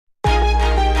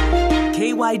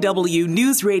KYW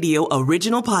News Radio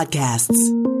original podcasts.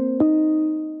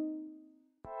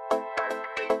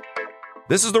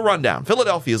 This is The Rundown,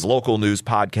 Philadelphia's local news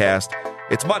podcast.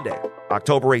 It's Monday,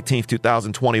 October 18th,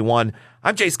 2021.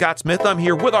 I'm Jay Scott Smith. I'm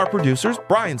here with our producers,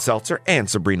 Brian Seltzer and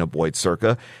Sabrina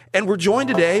Boyd-Circa. And we're joined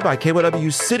today by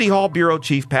KYW City Hall Bureau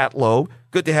Chief Pat Loeb.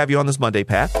 Good to have you on this Monday,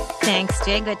 Pat. Thanks,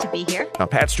 Jay. Good to be here. Now,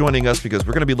 Pat's joining us because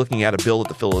we're going to be looking at a bill that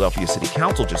the Philadelphia City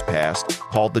Council just passed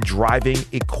called the Driving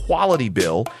Equality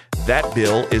Bill. That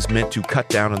bill is meant to cut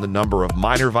down on the number of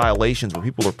minor violations where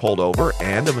people are pulled over,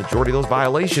 and the majority of those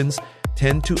violations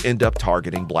tend to end up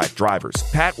targeting black drivers.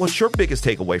 Pat, what's your biggest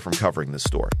takeaway from covering this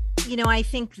story? I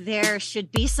think there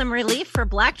should be some relief for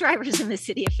black drivers in the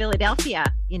city of Philadelphia.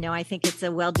 I think it's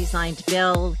a well-designed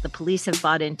bill. The police have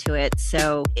bought into it.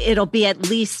 So it'll be at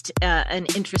least an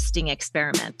interesting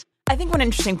experiment. I think one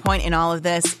interesting point in all of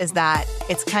this is that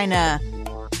it's kind of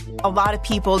a lot of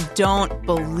people don't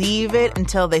believe it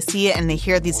until they see it and they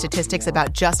hear these statistics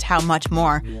about just how much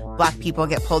more black people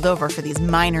get pulled over for these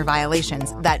minor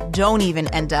violations that don't even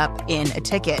end up in a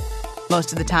ticket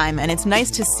most of the time. And it's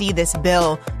nice to see this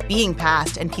bill being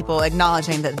passed and people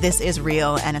acknowledging that this is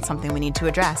real and it's something we need to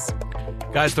address.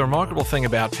 Guys, the remarkable thing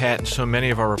about Pat and so many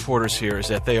of our reporters here is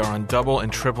that they are on double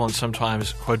and triple and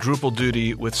sometimes quadruple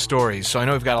duty with stories. So I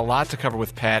know we've got a lot to cover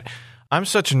with Pat. I'm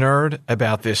such a nerd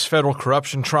about this federal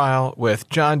corruption trial with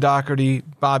John Dougherty,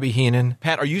 Bobby Henon.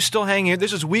 Pat, are you still hanging in?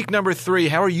 This is week number 3.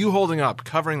 How are you holding up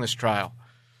covering this trial?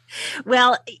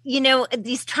 Well,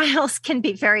 these trials can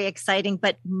be very exciting,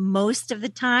 but most of the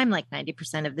time, like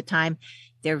 90% of the time,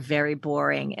 they're very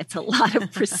boring. It's a lot of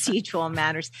procedural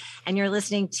matters. And you're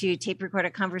listening to tape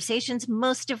recorded conversations,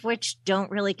 most of which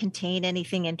don't really contain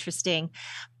anything interesting.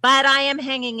 But I am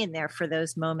hanging in there for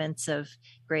those moments of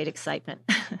great excitement.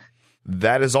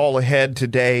 That is all ahead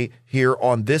today here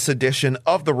on this edition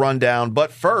of The Rundown.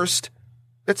 But first,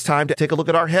 it's time to take a look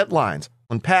at our headlines.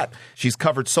 And Pat, she's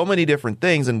covered so many different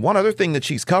things. And one other thing that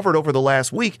she's covered over the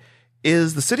last week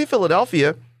is the city of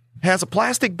Philadelphia has a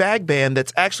plastic bag ban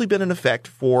that's actually been in effect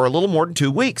for a little more than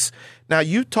 2 weeks. Now,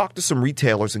 you talked to some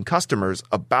retailers and customers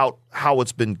about how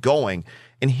it's been going.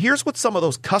 And here's what some of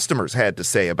those customers had to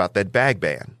say about that bag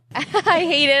ban. I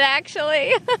hate it,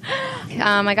 actually.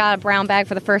 I got a brown bag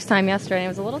for the first time yesterday. It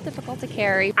was a little difficult to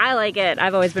carry. I like it.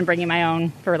 I've always been bringing my own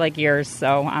for years,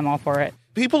 so I'm all for it.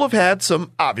 People have had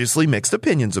some obviously mixed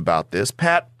opinions about this.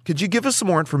 Pat, could you give us some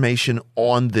more information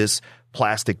on this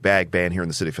plastic bag ban here in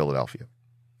the city of Philadelphia?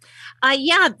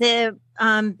 The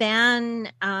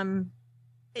ban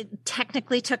it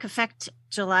technically took effect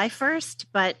July 1st,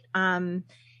 but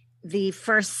the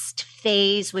first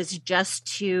phase was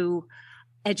just to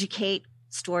educate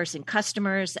stores and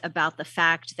customers about the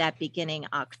fact that beginning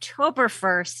October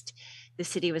 1st, the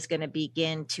city was going to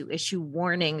begin to issue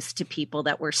warnings to people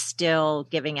that were still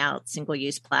giving out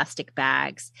single-use plastic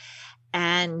bags,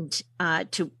 and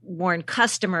to warn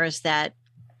customers that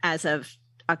as of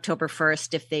October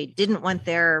 1st, if they didn't want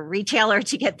their retailer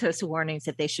to get those warnings,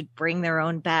 that they should bring their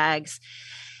own bags.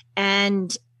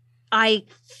 And I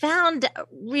found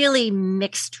really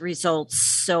mixed results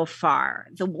so far.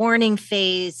 The warning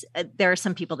phase, there are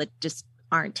some people that just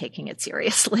aren't taking it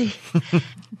seriously. And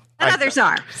others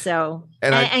are. So,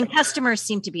 and customers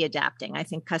seem to be adapting. I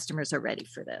think customers are ready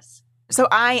for this. So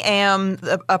I am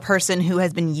a person who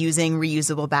has been using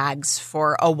reusable bags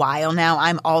for a while now.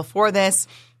 I'm all for this.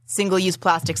 Single-use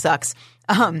plastic sucks.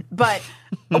 But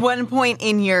one point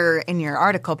in your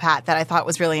article, Pat, that I thought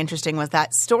was really interesting was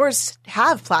that stores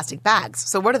have plastic bags.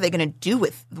 So what are they going to do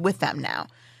with them now?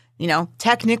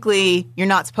 Technically you're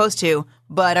not supposed to,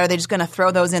 but are they just going to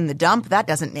throw those in the dump? That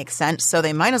doesn't make sense. So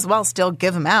they might as well still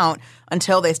give them out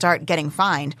until they start getting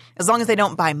fined. As long as they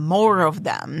don't buy more of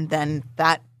them, then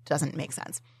that doesn't make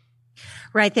sense.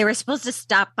 Right. They were supposed to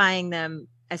stop buying them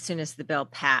as soon as the bill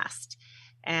passed.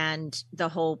 And the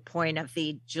whole point of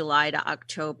the July to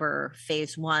October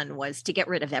phase 1 was to get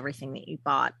rid of everything that you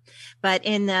bought. But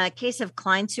in the case of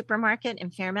Klein Supermarket in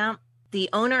Fairmount,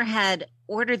 the owner had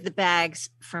ordered the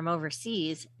bags from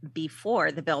overseas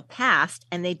before the bill passed,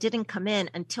 and they didn't come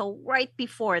in until right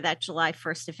before that July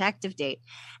 1st effective date.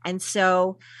 And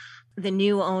so the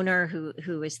new owner,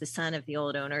 who is the son of the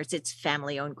old owners, it's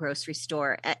family-owned grocery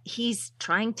store, he's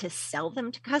trying to sell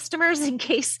them to customers in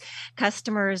case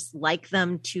customers like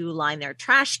them to line their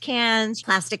trash cans.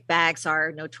 Plastic bags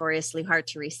are notoriously hard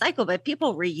to recycle, but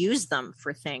people reuse them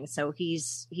for things. So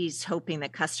he's hoping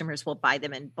that customers will buy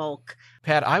them in bulk.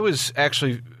 Pat, I was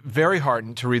actually very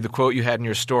heartened to read the quote you had in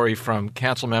your story from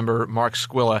Councilmember Mark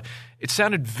Squilla. It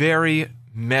sounded very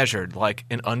measured, like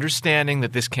an understanding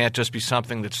that this can't just be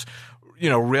something that's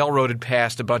railroaded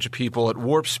past a bunch of people at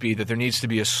warp speed, that there needs to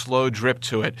be a slow drip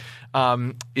to it.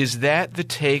 Is that the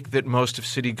take that most of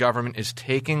city government is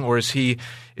taking, or is he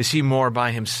more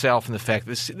by himself in the fact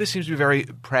that this seems to be a very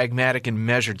pragmatic and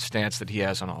measured stance that he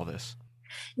has on all this?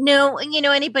 No,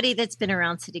 anybody that's been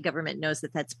around city government knows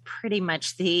that that's pretty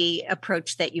much the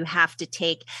approach that you have to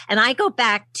take. And I go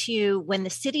back to when the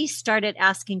city started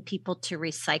asking people to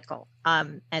recycle.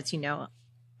 As you know,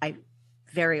 I'm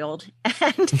very old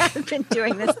and have been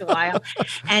doing this a while.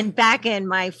 And back in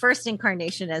my first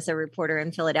incarnation as a reporter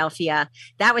in Philadelphia,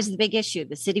 that was the big issue.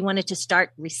 The city wanted to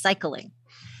start recycling,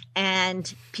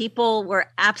 and people were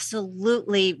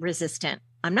absolutely resistant.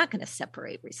 I'm not going to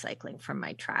separate recycling from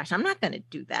my trash. I'm not going to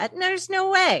do that. And there's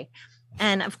no way.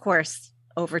 And of course,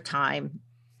 over time,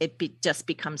 it just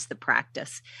becomes the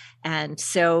practice. And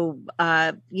so,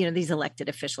 these elected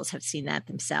officials have seen that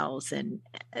themselves, and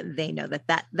they know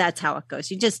that's how it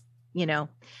goes. You just,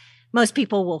 most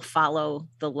people will follow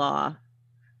the law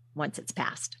once it's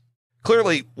passed.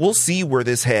 Clearly, we'll see where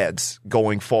this heads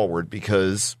going forward,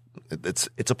 because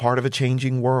it's a part of a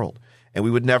changing world. And we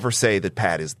would never say that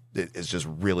Pat is just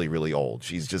really, really old.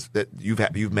 She's just you've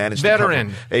managed veteran,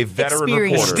 to cover a veteran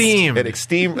reporter, an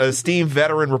esteemed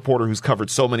veteran reporter who's covered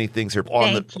so many things here.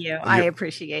 Thank you. I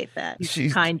appreciate that.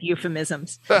 Kind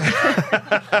euphemisms.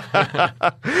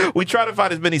 We try to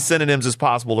find as many synonyms as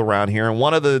possible around here, and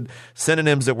one of the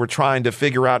synonyms that we're trying to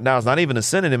figure out now is not even a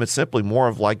synonym; it's simply more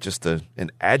of like just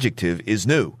an adjective. Is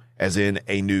new, as in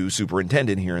a new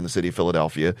superintendent here in the city of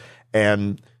Philadelphia.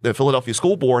 And the Philadelphia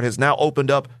School Board has now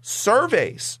opened up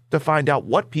surveys to find out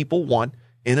what people want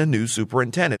in a new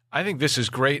superintendent. I think this is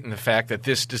great in the fact that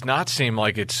this does not seem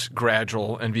like it's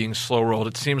gradual and being slow-rolled.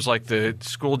 It seems like the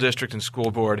school district and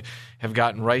school board have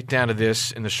gotten right down to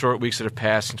this in the short weeks that have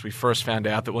passed since we first found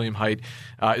out that William Haidt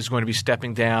is going to be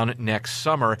stepping down next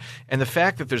summer. And the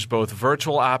fact that there's both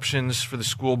virtual options for the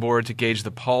school board to gauge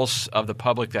the pulse of the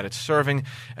public that it's serving,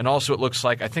 and also it looks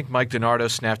like, I think Mike DiNardo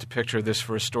snapped a picture of this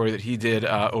for a story that he did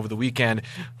over the weekend,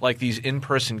 like these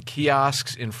in-person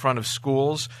kiosks in front of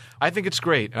schools. I think it's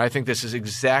great, and I think this is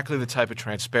exactly the type of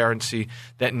transparency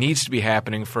that needs to be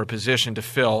happening for a position to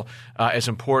fill as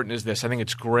important as this. I think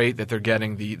it's great that they're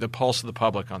getting the pulse of the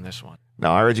public on this one.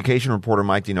 Now, our education reporter,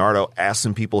 Mike DiNardo, asked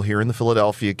some people here in the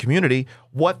Philadelphia community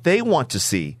what they want to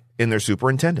see in their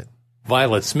superintendent.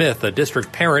 Violet Smith, a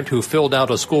district parent who filled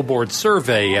out a school board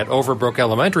survey at Overbrook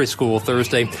Elementary School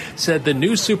Thursday, said the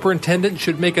new superintendent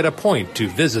should make it a point to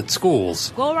visit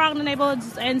schools. Go around the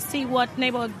neighborhoods and see what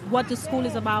the school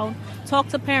is about. Talk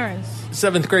to parents.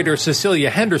 Seventh grader Cecilia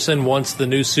Henderson wants the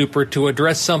new super to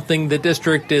address something the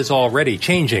district is already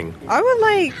changing. I would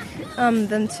like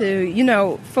them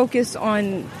to, focus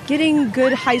on getting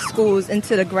good high schools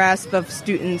into the grasp of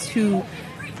students who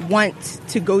want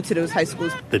to go to those high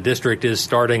schools. The district is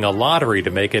starting a lottery to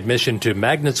make admission to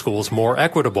magnet schools more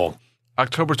equitable.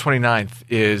 October 29th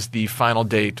is the final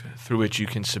date through which you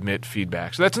can submit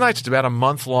feedback. So that's nice. It's about a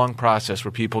month-long process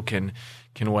where people can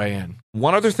weigh in.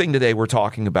 One other thing today we're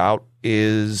talking about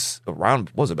is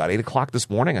about 8 o'clock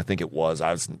this morning, I think it was.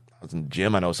 I was in the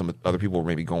gym. I know some other people were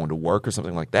maybe going to work or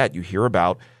something like that. You hear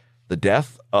about the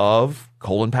death of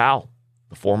Colin Powell,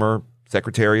 the former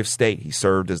Secretary of State. He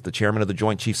served as the chairman of the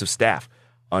Joint Chiefs of Staff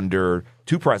under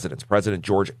two presidents, President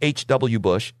George H.W.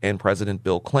 Bush and President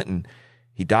Bill Clinton.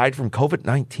 He died from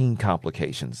COVID-19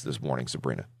 complications this morning,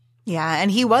 Sabrina. Yeah, and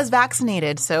he was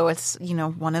vaccinated, so it's,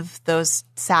 one of those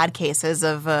sad cases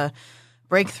of a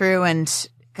breakthrough. And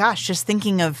gosh, just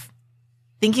thinking of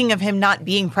him not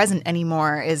being present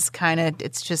anymore is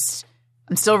it's just,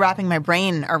 I'm still wrapping my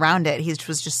brain around it. He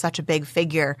was just such a big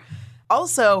figure.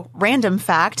 Also, random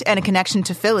fact and a connection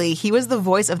to Philly, he was the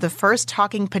voice of the first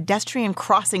talking pedestrian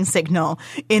crossing signal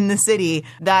in the city.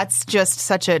 That's just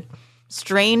such a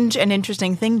strange and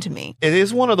interesting thing to me. It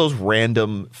is one of those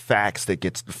random fun facts that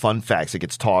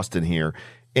gets tossed in here.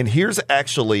 And here's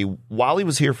actually, while he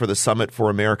was here for the Summit for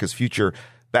America's Future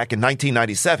back in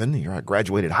 1997, here I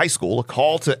graduated high school, a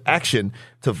call to action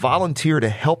to volunteer to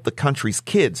help the country's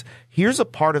kids. Here's a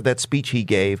part of that speech he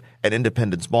gave at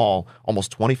Independence Mall almost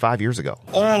 25 years ago.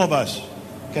 All of us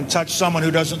can touch someone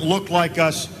who doesn't look like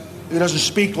us, who doesn't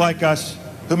speak like us,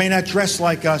 who may not dress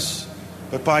like us,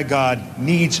 but by God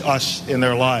needs us in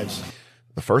their lives.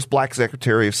 The first black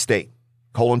Secretary of State,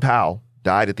 Colin Powell,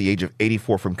 died at the age of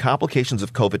 84 from complications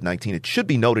of COVID-19. It should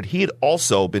be noted he had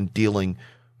also been dealing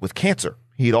with cancer.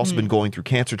 He'd also been going through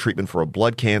cancer treatment for a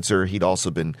blood cancer. He'd also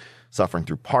been suffering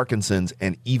through Parkinson's.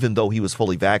 And even though he was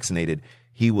fully vaccinated,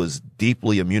 he was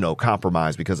deeply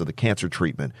immunocompromised because of the cancer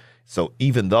treatment. So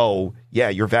even though,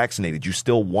 you're vaccinated, you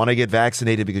still want to get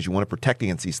vaccinated because you want to protect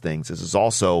against these things. This is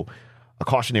also a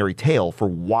cautionary tale for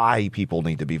why people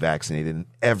need to be vaccinated, and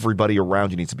everybody around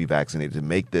you needs to be vaccinated to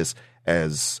make this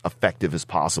as effective as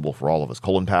possible for all of us.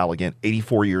 Colin Powell, again,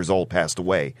 84 years old, passed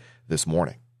away this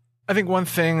morning. I think one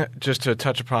thing just to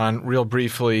touch upon real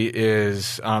briefly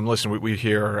is, listen, we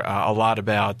hear a lot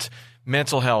about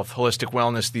mental health, holistic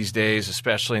wellness these days,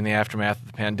 especially in the aftermath of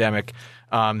the pandemic.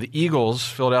 The Eagles,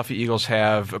 Philadelphia Eagles,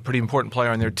 have a pretty important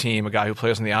player on their team, a guy who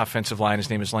plays on the offensive line. His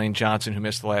name is Lane Johnson, who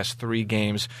missed the last 3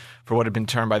 games for what had been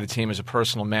termed by the team as a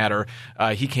personal matter.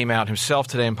 He came out himself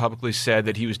today and publicly said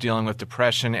that he was dealing with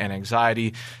depression and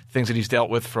anxiety, things that he's dealt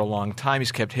with for a long time.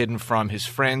 He's kept hidden from his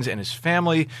friends and his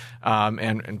family.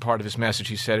 And part of his message,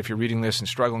 he said, if you're reading this and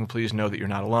struggling, please know that you're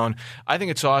not alone. I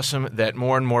think it's awesome that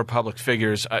more and more public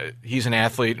figures, he's an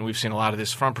athlete, and we've seen a lot of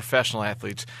this from professional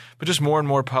athletes, but just more and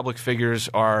more public figures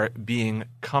are being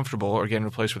comfortable or getting to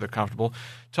a place where they're comfortable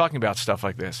talking about stuff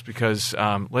like this. Because,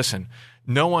 listen,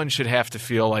 no one should have to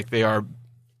feel like they are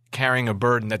carrying a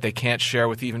burden that they can't share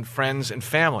with even friends and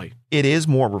family. It is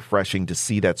more refreshing to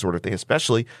see that sort of thing,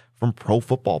 especially from pro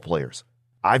football players.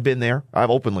 I've been there.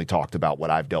 I've openly talked about what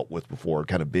I've dealt with before,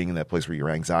 kind of being in that place where your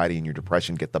anxiety and your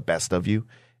depression get the best of you.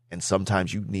 And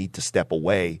sometimes you need to step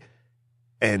away.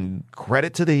 And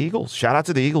credit to the Eagles. Shout out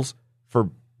to the Eagles for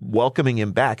welcoming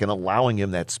him back and allowing him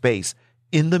that space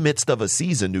in the midst of a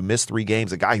season to miss 3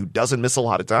 games, a guy who doesn't miss a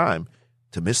lot of time,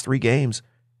 to miss 3 games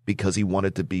because he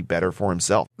wanted to be better for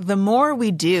himself. The more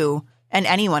we do, and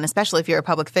anyone, especially if you're a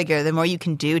public figure, the more you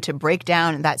can do to break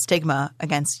down that stigma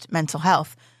against mental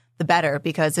health, the better,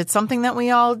 because it's something that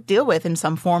we all deal with in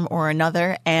some form or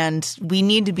another, and we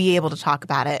need to be able to talk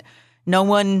about it. No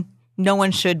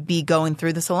one should be going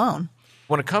through this alone.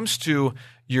 When it comes to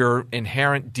your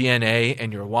inherent DNA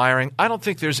and your wiring, I don't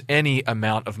think there's any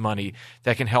amount of money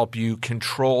that can help you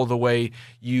control the way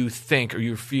you think or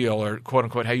you feel or, quote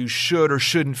unquote, how you should or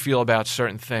shouldn't feel about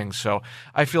certain things. So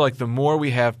I feel like the more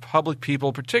we have public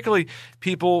people, particularly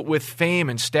people with fame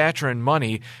and stature and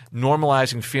money,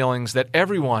 normalizing feelings that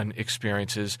everyone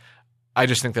experiences, I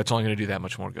just think that's only going to do that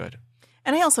much more good.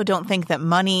 And I also don't think that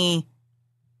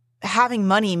having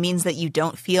money means that you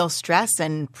don't feel stress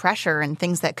and pressure and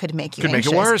things that could make you anxious.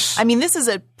 Could make it worse. I mean, this is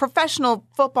a professional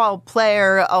football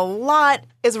player. A lot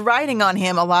is riding on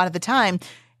him a lot of the time.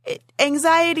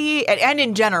 Anxiety, and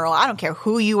in general, I don't care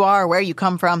who you are, where you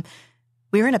come from.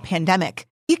 We're in a pandemic.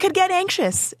 You could get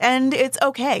anxious, and it's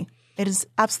okay. It is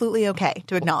absolutely okay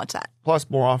to acknowledge that. Plus,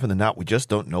 more often than not, we just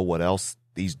don't know what else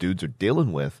these dudes are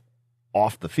dealing with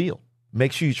off the field.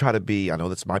 Make sure you try to be, I know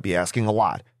this might be asking a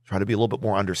lot, try to be a little bit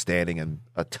more understanding and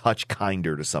a touch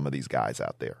kinder to some of these guys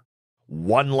out there.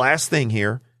 One last thing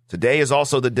here. Today is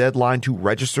also the deadline to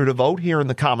register to vote here in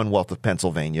the Commonwealth of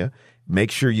Pennsylvania.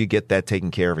 Make sure you get that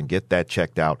taken care of and get that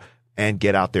checked out and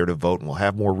get out there to vote. And we'll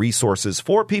have more resources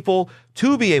for people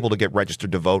to be able to get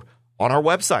registered to vote on our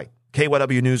website,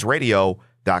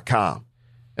 kywnewsradio.com.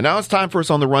 And now it's time for us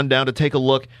on the rundown to take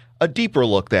a deeper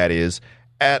look, that is,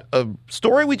 at a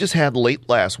story we just had late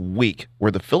last week where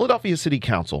the Philadelphia City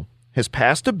Council has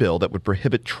passed a bill that would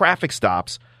prohibit traffic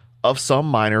stops of some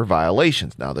minor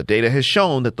violations. Now, the data has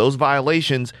shown that those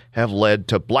violations have led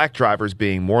to black drivers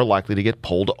being more likely to get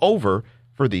pulled over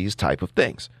for these type of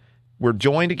things. We're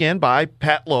joined again by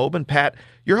Pat Loeb. And Pat,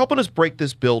 you're helping us break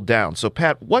this bill down. So,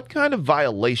 Pat, what kind of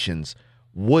violations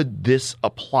would this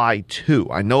apply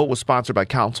to? I know it was sponsored by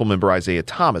Councilmember Isaiah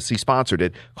Thomas. He sponsored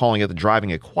it, calling it the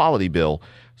Driving Equality Bill.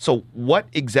 So what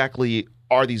exactly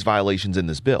are these violations in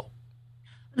this bill?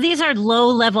 These are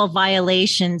low-level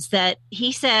violations that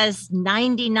he says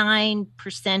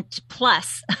 99%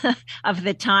 plus of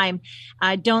the time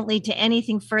don't lead to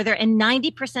anything further. And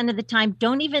 90% of the time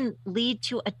don't even lead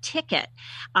to a ticket.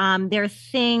 There are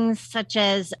things such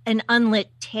as an unlit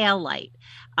taillight,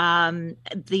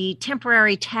 the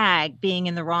temporary tag being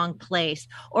in the wrong place,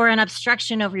 or an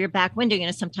obstruction over your back window. You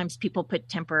know, sometimes people put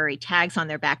temporary tags on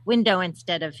their back window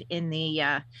instead of in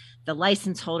the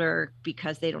license holder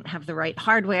because they don't have the right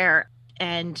hardware.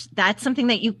 And that's something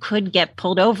that you could get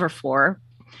pulled over for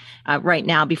right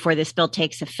now before this bill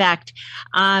takes effect.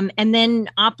 And then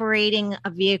operating a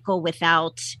vehicle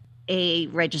without a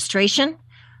registration,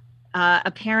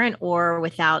 apparent, or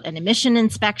without an emission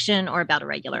inspection, or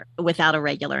without a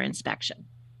regular inspection.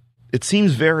 It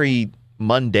seems very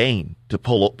mundane to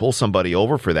pull somebody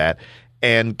over for that.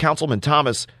 And Councilman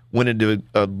Thomas went into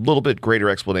a little bit greater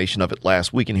explanation of it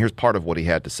last week, and here's part of what he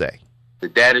had to say. The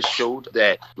data showed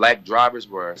that black drivers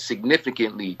were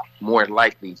significantly more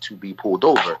likely to be pulled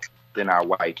over than our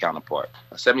white counterpart.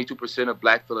 72% of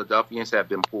black Philadelphians have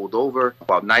been pulled over.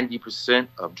 About 90%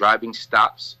 of driving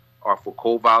stops are for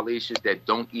code violations that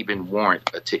don't even warrant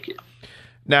a ticket.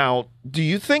 Now, do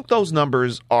you think those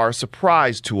numbers are a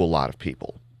surprise to a lot of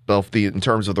people, both in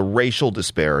terms of the racial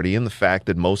disparity and the fact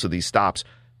that most of these stops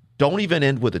don't even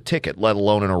end with a ticket, let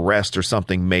alone an arrest or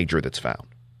something major that's found?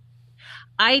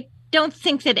 I don't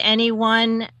think that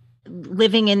anyone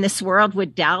living in this world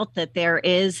would doubt that there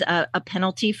is a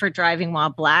penalty for driving while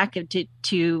black.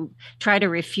 To try to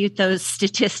refute those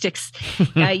statistics,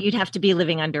 you'd have to be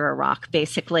living under a rock,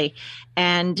 basically.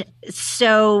 And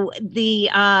so the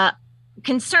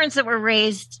concerns that were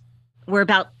raised were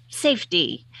about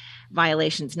safety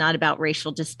violations, not about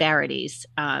racial disparities.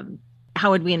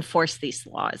 How would we enforce these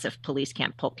laws if police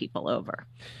can't pull people over?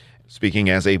 Speaking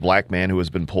as a black man who has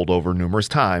been pulled over numerous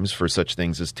times for such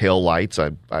things as tail lights,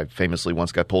 I famously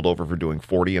once got pulled over for doing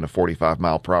 40 in a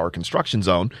 45-mile-per-hour construction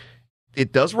zone.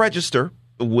 It does register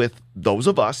with those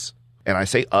of us, and I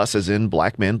say us as in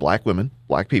black men, black women,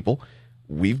 black people.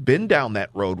 We've been down that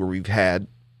road where we've had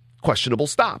questionable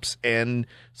stops, and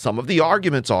some of the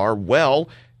arguments are, well,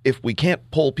 if we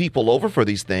can't pull people over for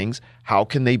these things, how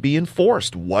can they be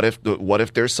enforced? What if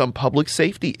there's some public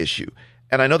safety issue?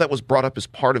 And I know that was brought up as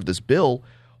part of this bill.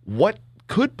 What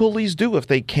could police do if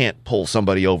they can't pull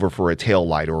somebody over for a tail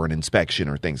light or an inspection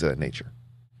or things of that nature?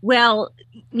 Well,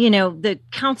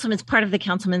 part of the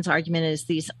councilman's argument is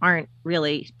these aren't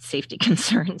really safety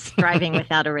concerns. Driving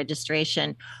without a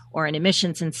registration or an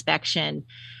emissions inspection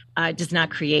does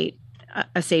not create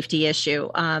a safety issue.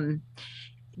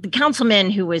 The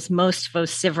councilman who was most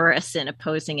vociferous in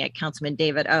opposing it, Councilman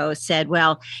David O., said,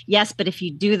 well, yes, but if you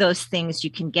do those things,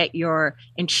 you can get your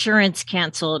insurance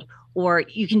canceled, or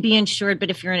you can be insured,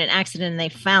 but if you're in an accident and they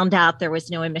found out there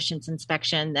was no emissions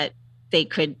inspection, that they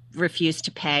could refuse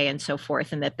to pay and so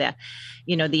forth, and that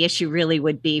the issue really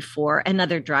would be for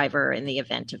another driver in the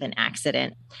event of an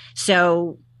accident.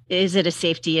 So is it a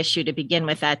safety issue to begin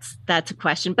with? That's a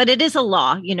question, but it is a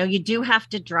law. You do have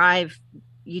to drive.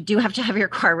 You do have to have your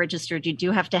car registered. You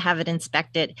do have to have it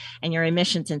inspected and your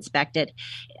emissions inspected.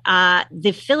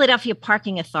 The Philadelphia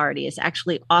Parking Authority is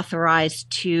actually authorized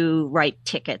to write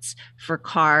tickets for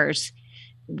cars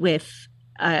with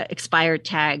expired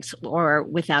tags or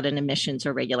without an emissions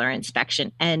or regular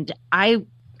inspection. And I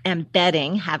am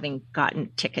betting, having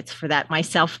gotten tickets for that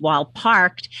myself while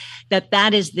parked,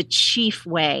 that is the chief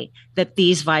way that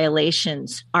these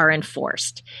violations are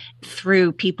enforced,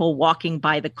 through people walking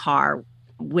by the car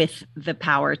with the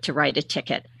power to write a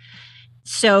ticket.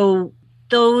 So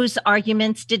those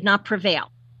arguments did not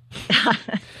prevail.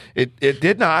 It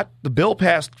did not. The bill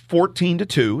passed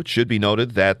 14-2. It should be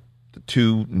noted that the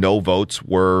two no votes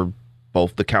were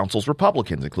both the council's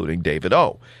Republicans, including David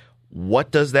O. What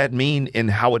does that mean in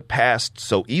how it passed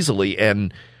so easily?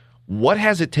 And what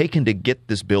has it taken to get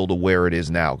this bill to where it is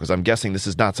now? Because I'm guessing this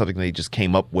is not something they just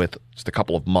came up with just a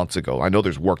couple of months ago. I know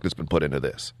there's work that's been put into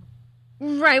this.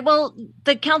 Right. Well,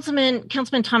 the Councilman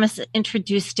Thomas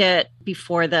introduced it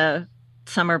before the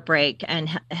summer break and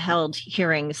held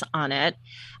hearings on it,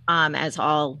 as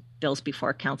all bills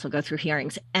before council go through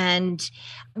hearings. And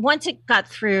once it got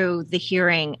through the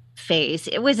hearing phase,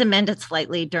 it was amended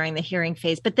slightly during the hearing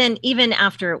phase. But then even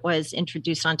after it was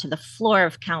introduced onto the floor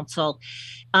of council,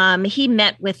 he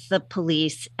met with the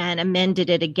police and amended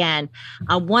it again.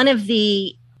 One of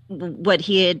what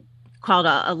he had called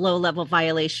a low-level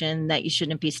violation that you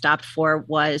shouldn't be stopped for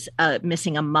was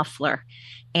missing a muffler.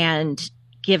 And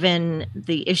given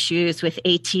the issues with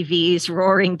ATVs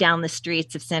roaring down the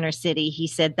streets of Center City, he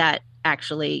said that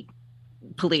actually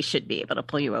police should be able to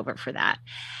pull you over for that.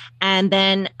 And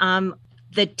then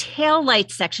the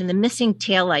taillight section, the missing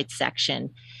taillight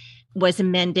section, was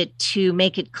amended to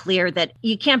make it clear that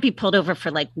you can't be pulled over for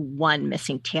like one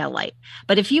missing taillight.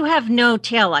 But if you have no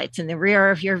taillights in the rear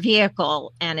of your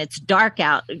vehicle and it's dark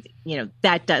out,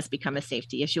 that does become a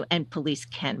safety issue, and police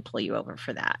can pull you over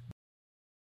for that.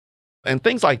 And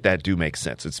things like that do make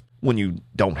sense. It's when you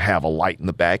don't have a light in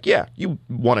the back. Yeah, you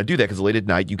want to do that because late at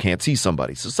night you can't see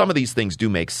somebody. So some of these things do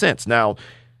make sense. Now,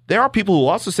 there are people who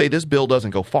also say this bill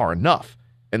doesn't go far enough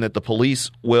and that the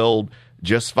police will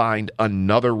just find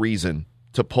another reason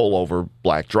to pull over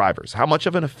black drivers. How much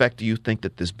of an effect do you think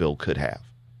that this bill could have?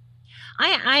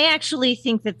 I actually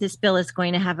think that this bill is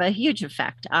going to have a huge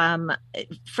effect.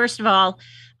 First of all,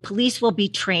 police will be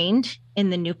trained in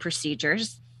the new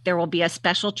procedures. There will be a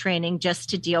special training just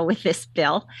to deal with this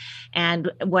bill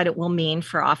and what it will mean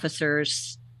for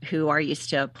officers who are used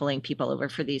to pulling people over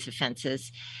for these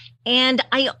offenses. And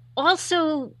I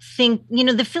also think,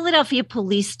 the Philadelphia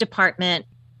Police Department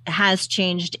has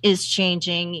changed, is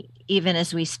changing even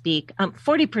as we speak.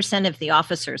 40% of the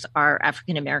officers are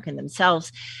African American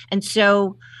themselves. And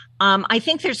so I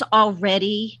think there's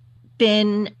already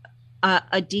been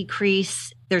a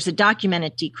decrease There's a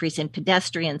documented decrease in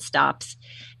pedestrian stops.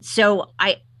 So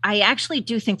I actually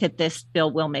do think that this bill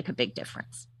will make a big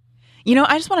difference. You know,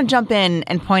 I just want to jump in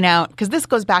and point out, because this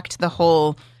goes back to the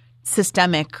whole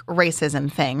systemic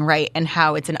racism thing, right? And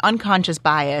how it's an unconscious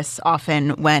bias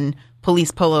often when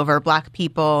police pull over Black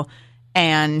people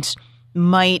and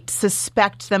might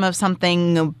suspect them of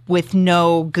something with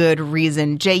no good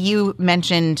reason. Jay, you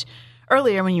mentioned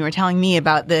earlier when you were telling me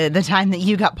about the time that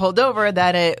you got pulled over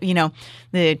that,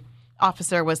 the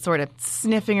officer was sort of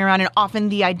sniffing around. And often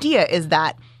the idea is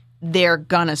that they're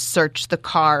going to search the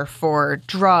car for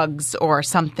drugs or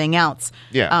something else.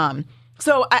 Yeah.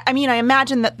 So, I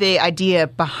imagine that the idea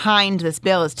behind this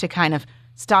bill is to kind of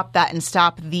stop that and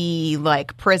stop the,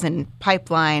 prison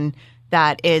pipeline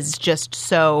that is just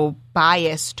so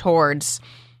biased towards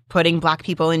putting Black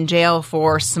people in jail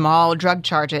for small drug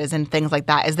charges and things like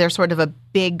that. Is there sort of a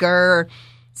bigger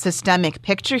systemic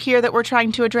picture here that we're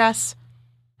trying to address?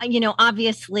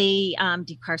 Obviously,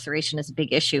 decarceration is a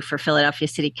big issue for Philadelphia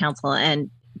City Council,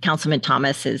 and Councilman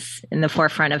Thomas is in the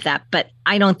forefront of that. But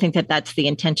I don't think that that's the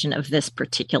intention of this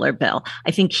particular bill.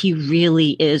 I think he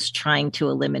really is trying to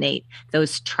eliminate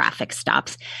those traffic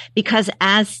stops because,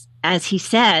 as he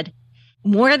said,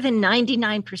 more than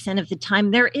 99% of the time,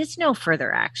 there is no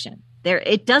further action.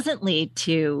 It doesn't lead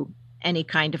to any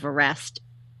kind of arrest,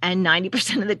 and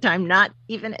 90% of the time, not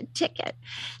even a ticket.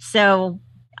 So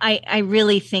I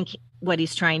really think what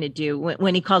he's trying to do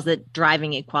when he calls it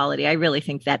driving equality, I really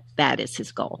think that is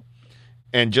his goal.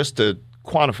 And just to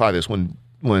quantify this,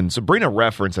 when Sabrina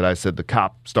referenced it, I said the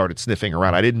cop started sniffing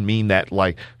around. I didn't mean that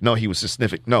no, he was just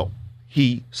sniffing. No,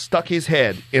 he stuck his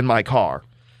head in my car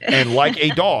and like a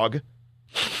dog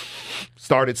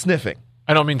started sniffing.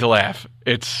 I don't mean to laugh.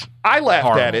 I laughed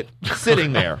horrible. at it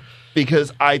sitting there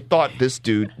because I thought this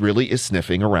dude really is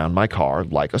sniffing around my car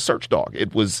like a search dog.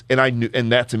 It was, and I knew, and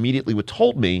that's immediately what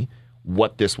told me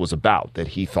what this was about, that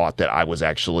he thought that I was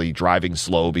actually driving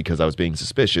slow because I was being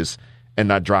suspicious and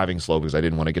not driving slow because I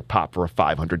didn't want to get popped for a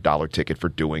 $500 ticket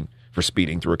for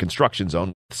speeding through a construction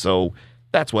zone. So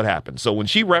that's what happened. So when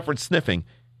she referenced sniffing,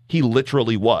 he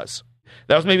literally was.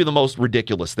 That was maybe the most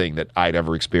ridiculous thing that I'd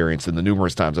ever experienced in the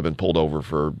numerous times I've been pulled over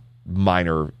for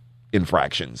minor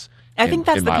infractions. I think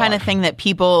that's the kind of thing that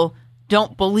people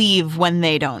don't believe when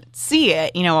they don't see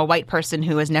it. A white person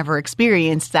who has never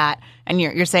experienced that, and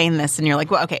you're saying this, and you're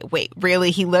like, well, okay, wait,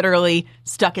 really? He literally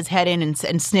stuck his head in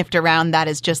and sniffed around? That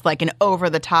is just like an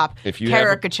over-the-top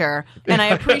caricature. And I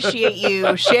appreciate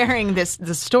you sharing this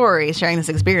story, sharing this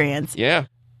experience. Yeah,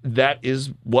 that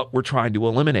is what we're trying to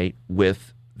eliminate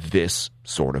with this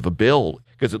sort of a bill,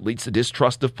 because it leads to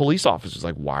distrust of police officers.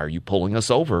 Like, why are you pulling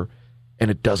us over? And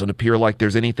it doesn't appear like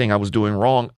there's anything I was doing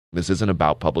wrong. This isn't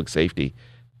about public safety.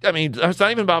 I mean, it's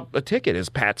not even about a ticket, as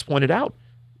Pat's pointed out.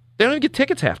 They don't even get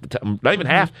tickets half the time. Not even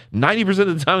half. 90%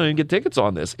 of the time they don't even get tickets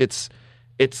on this. It's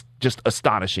just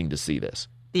astonishing to see this.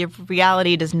 The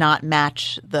reality does not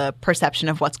match the perception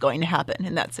of what's going to happen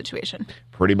in that situation.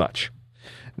 Pretty much.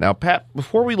 Now, Pat,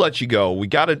 before we let you go, we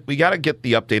gotta get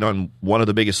the update on one of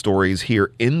the biggest stories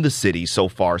here in the city so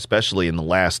far, especially in the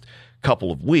last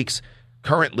couple of weeks.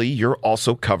 Currently, you're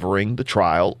also covering the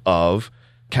trial of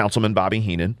Councilman Bobby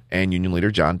Henon and Union Leader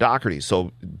John Dougherty.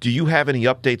 So do you have any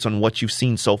updates on what you've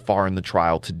seen so far in the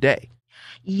trial today?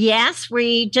 Yes,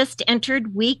 we just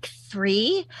entered week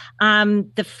 3.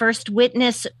 The first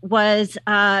witness was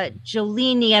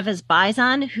Jolene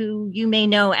Nieves-Bizon, who you may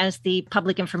know as the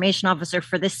public information officer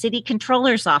for the city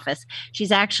controller's office.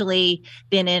 She's actually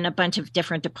been in a bunch of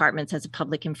different departments as a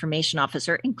public information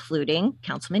officer, including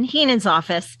Councilman Henon's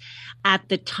office at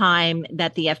the time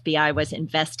that the FBI was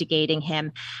investigating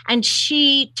him. And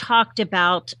she talked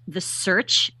about the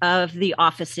search of the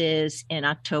offices in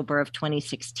October of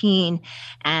 2016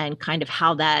 and kind of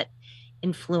how that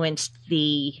influenced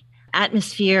the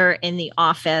atmosphere in the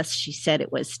office. She said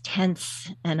it was tense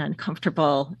and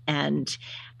uncomfortable and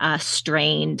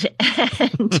strained.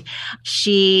 And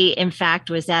she, in fact,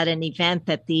 was at an event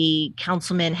that the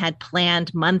councilman had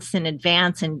planned months in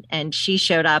advance, and she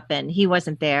showed up and he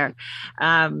wasn't there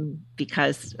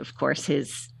because, of course,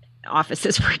 his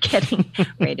offices were getting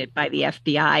raided by the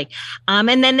FBI.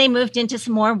 And then they moved into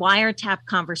some more wiretap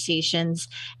conversations.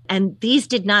 And these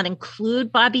did not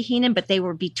include Bobby Henon, but they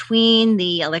were between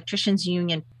the electricians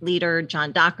union leader,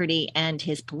 John Dougherty, and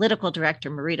his political director,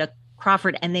 Marita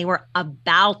Crawford, and they were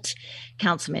about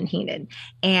Councilman Henon.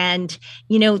 And,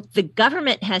 the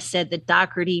government has said that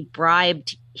Dougherty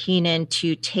bribed Henon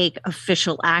to take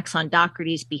official acts on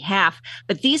Dougherty's behalf.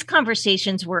 But these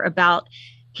conversations were about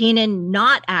Henon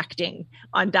not acting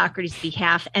on Dougherty's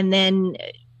behalf and then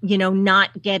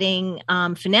not getting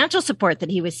financial support that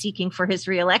he was seeking for his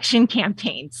reelection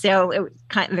campaign. So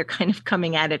they're kind of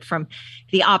coming at it from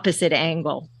the opposite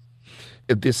angle.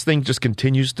 This thing just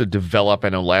continues to develop. I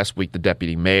know last week the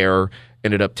deputy mayor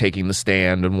ended up taking the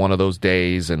stand on one of those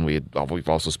days, and we've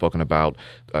also spoken about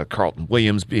Carlton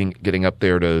Williams getting up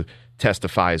there to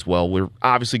testify as well. We're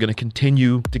obviously going to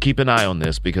continue to keep an eye on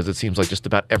this because it seems like just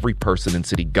about every person in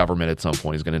city government at some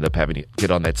point is going to end up having to get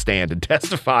on that stand and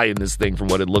testify in this thing from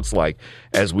what it looks like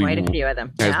as we quite a few of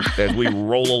them. As we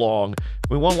roll along.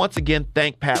 We want to once again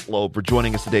thank Pat Loeb for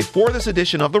joining us today for this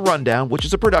edition of The Rundown, which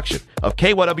is a production of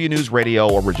KYW News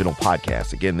Radio Original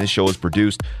Podcast. Again, this show is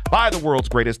produced by the world's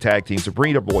greatest tag team,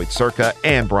 Sabrina Boyd-Circa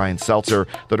and Brian Seltzer.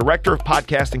 The director of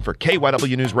podcasting for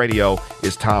KYW News Radio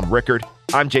is Tom Rickard.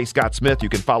 I'm Jay Scott Smith. You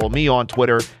can follow me on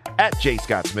Twitter at Jay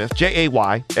Scott Smith,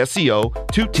 JAYSCO,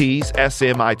 2 T's,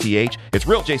 SMITH. It's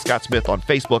Real Jay Scott Smith on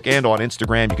Facebook and on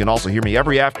Instagram. You can also hear me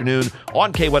every afternoon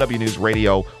on KYW News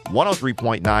Radio,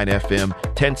 103.9 FM,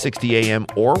 1060 AM,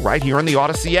 or right here on the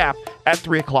Odyssey app at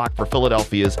 3 o'clock for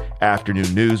Philadelphia's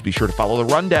afternoon news. Be sure to follow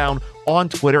The Rundown on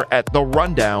Twitter at The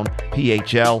Rundown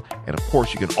PHL. And of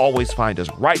course, you can always find us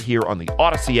right here on the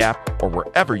Odyssey app or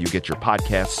wherever you get your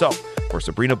podcasts. So for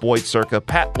Sabrina Boyd-Circa,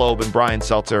 Pat Loeb, and Brian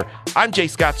Seltzer, I'm Jay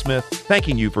Scott Smith,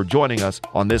 thanking you for joining us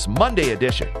on this Monday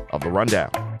edition of The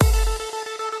Rundown.